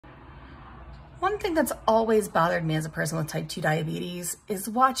One thing that's always bothered me as a person with type 2 diabetes is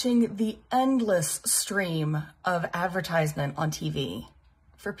watching the endless stream of advertisement on TV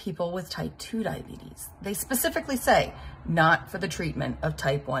for people with type 2 diabetes. They specifically say, not for the treatment of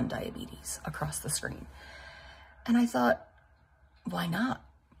type 1 diabetes across the screen. And I thought, why not?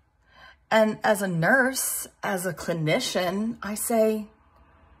 And as a nurse, as a clinician, I say,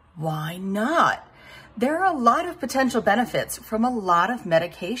 why not? There are a lot of potential benefits from a lot of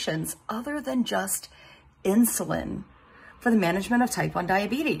medications other than just insulin for the management of type 1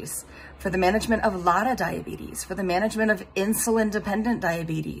 diabetes, for the management of LADA diabetes, for the management of insulin-dependent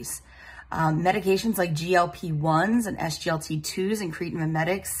diabetes. Medications like GLP-1s and SGLT2s, incretin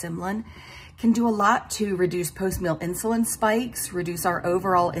mimetics, Symlin, can do a lot to reduce post-meal insulin spikes, reduce our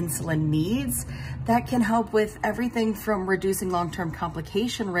overall insulin needs. That can help with everything from reducing long-term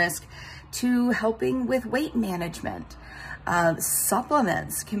complication risk to helping with weight management.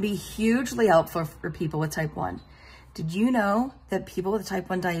 Supplements can be hugely helpful for people with type 1. Did you know that people with type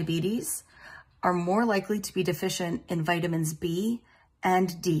 1 diabetes are more likely to be deficient in vitamins B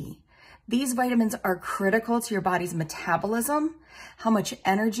and D? These vitamins are critical to your body's metabolism, how much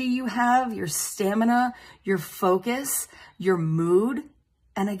energy you have, your stamina, your focus, your mood,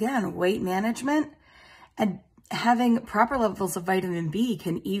 and again, weight management. And having proper levels of vitamin B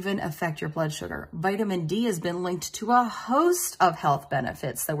can even affect your blood sugar. Vitamin D has been linked to a host of health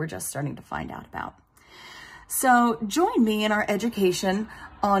benefits that we're just starting to find out about. So join me in our education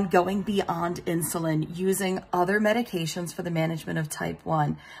on going beyond insulin using other medications for the management of type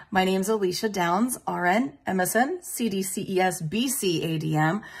 1. My name is Alicia Downs, RN, MSN, CDCES,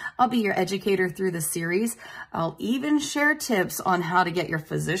 BCADM. I'll be your educator through the series. I'll even share tips on how to get your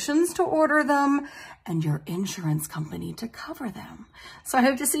physicians to order them and your insurance company to cover them. So I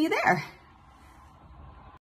hope to see you there.